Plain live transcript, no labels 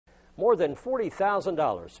More than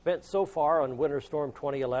 $40,000 spent so far on Winter Storm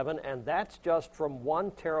 2011, and that's just from one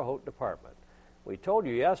Terre Haute department. We told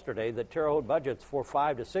you yesterday that Terre Haute budgets for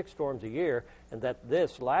 5 to 6 storms a year, and that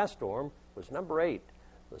this last storm was number 8.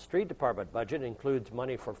 The street department budget includes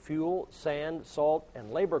money for fuel, sand, salt,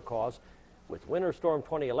 and labor costs. With Winter Storm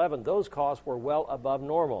 2011, those costs were well above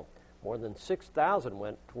normal. More than $6,000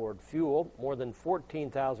 went toward fuel, more than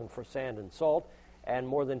 $14,000 for sand and salt, and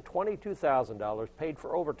more than $22,000 paid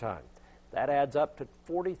for overtime. That adds up to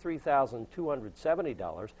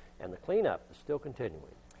 $43,270, and the cleanup is still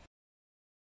continuing.